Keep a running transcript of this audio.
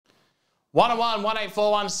101,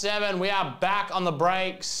 18417. We are back on the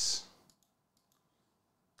breaks.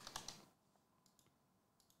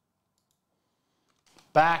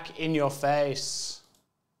 Back in your face.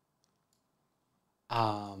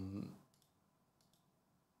 Back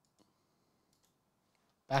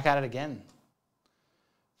at it again.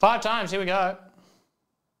 5 times. Here we go.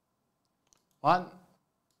 1,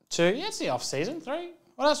 2. Yeah, it's the off season. 3.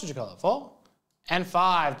 What else would you call it? 4 and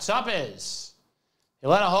 5. Toppers. The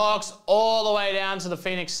Atlanta Hawks all the way down to the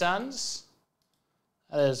Phoenix Suns.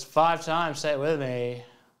 That is 5 times. Say it with me.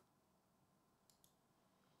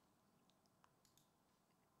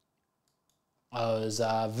 I was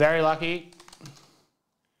very lucky.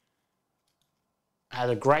 I had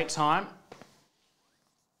a great time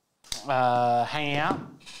hanging out.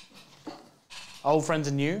 Old friends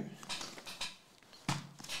and new.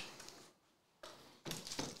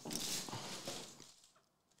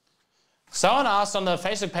 Someone asked on the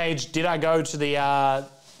Facebook page, did I go to the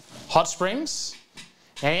hot springs?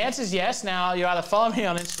 And the answer is yes. Now, you either follow me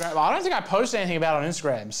on Instagram. I don't think I post anything about it on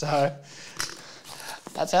Instagram, so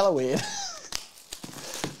that's hella weird.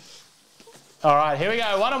 All right, here we go.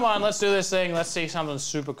 1-on-1. Let's do this thing. Let's see something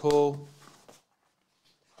super cool.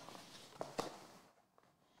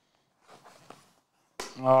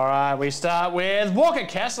 All right, we start with Walker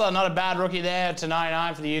Kessler. Not a bad rookie there to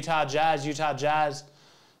 99 for the Utah Jazz. Utah Jazz.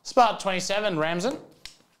 Spot 27, Ramsden.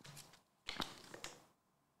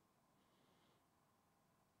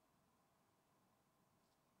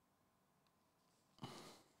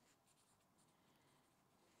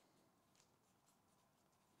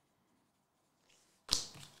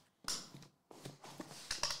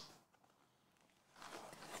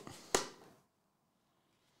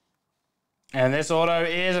 And this auto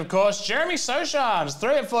is, of course, Jeremy Sochan.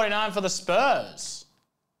 3 of 49 for the Spurs.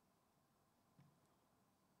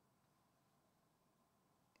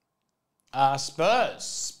 Spurs,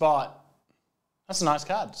 spot. That's a nice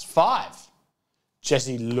card. It's 5.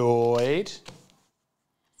 Jesse Lloyd.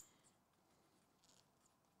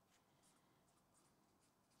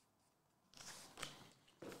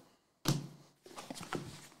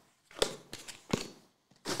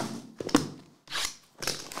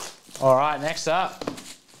 All right, next up.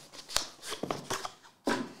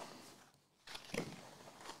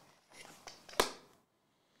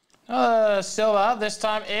 Silver. This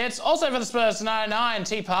time it's also for the Spurs to 99.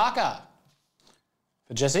 T. Parker.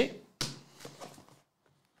 For Jesse.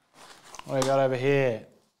 What do we got over here?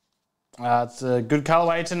 It's a good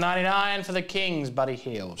colorway to 99 for the Kings. Buddy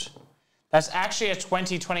Hield. That's actually a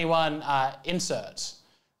 2021 insert.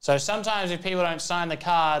 So sometimes if people don't sign the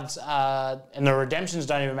cards and the redemptions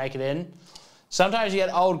don't even make it in, sometimes you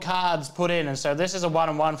get old cards put in. And so this is a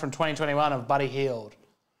 1-on-1 from 2021 of Buddy Hield.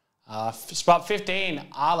 Spot 15,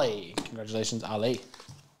 Ali. Congratulations, Ali.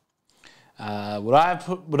 Would I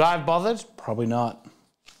have bothered? Probably not.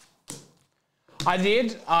 I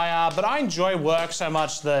did, but I enjoy work so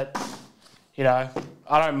much that, you know,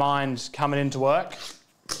 I don't mind coming into work.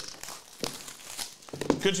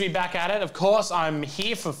 Good to be back at it. Of course, I'm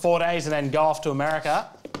here for 4 days and then go off to America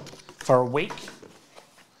for a week.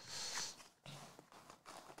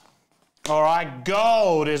 All right,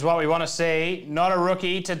 gold is what we want to see. Not a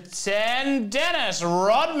rookie to 10, Dennis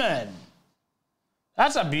Rodman.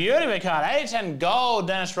 That's a beauty card. 8-10 gold,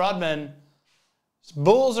 Dennis Rodman.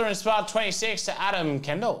 Bulls are in spot 26 to Adam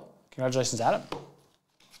Kendall. Congratulations, Adam.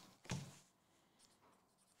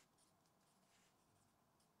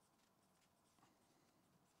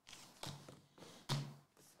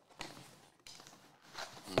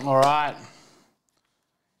 All right.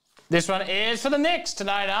 This one is for the Knicks to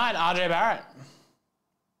 99, RJ Barrett.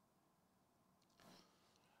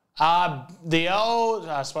 The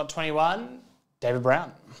old spot 21, David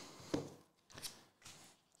Brown.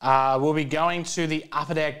 We'll be going to the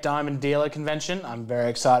Upper Deck Diamond Dealer Convention. I'm very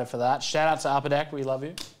excited for that. Shout out to Upper Deck. We love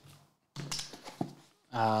you.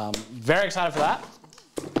 Very excited for that.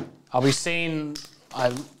 I'll be seeing...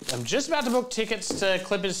 I'm just about to book tickets to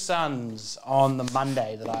Clippers Suns on the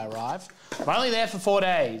Monday that I arrive. I'm only there for 4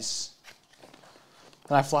 days.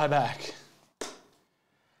 Then I fly back.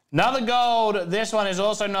 Another gold. This one is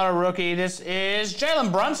also not a rookie. This is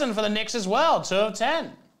Jalen Brunson for the Knicks as well. 2 of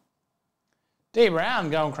 10. D. Brown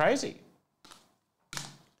going crazy.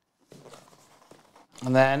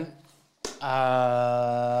 And then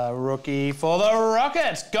rookie for the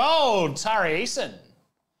Rockets. Gold. Tari Eason.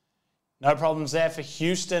 No problems there for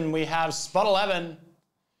Houston. We have spot 11,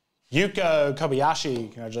 Yuko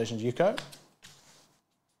Kobayashi. Congratulations, Yuko.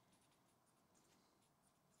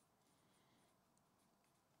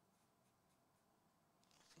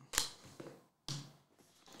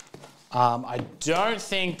 I don't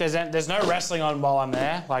think there's no wrestling on while I'm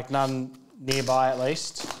there, like none nearby at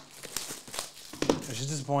least, which is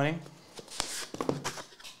disappointing.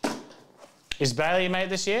 Is Bailey your mate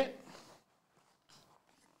this year?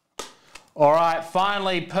 All right,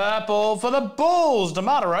 finally purple for the Bulls.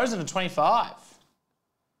 DeMar DeRozan to 25.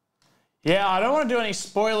 Yeah, I don't want to do any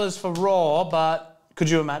spoilers for Raw, but could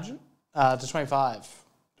you imagine? To 25,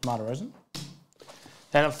 DeMar DeRozan.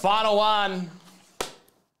 Then the final one.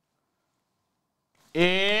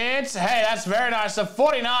 It's, hey, that's very nice. The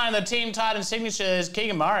 49, the Team Titans signature is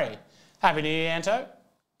Keegan Murray. Happy New Year, Anto.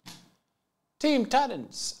 Team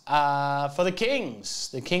Titans for the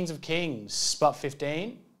Kings of Kings, spot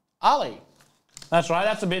 15. Ali. That's right,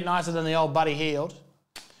 that's a bit nicer than the old Buddy Hield.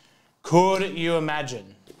 Could you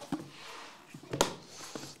imagine?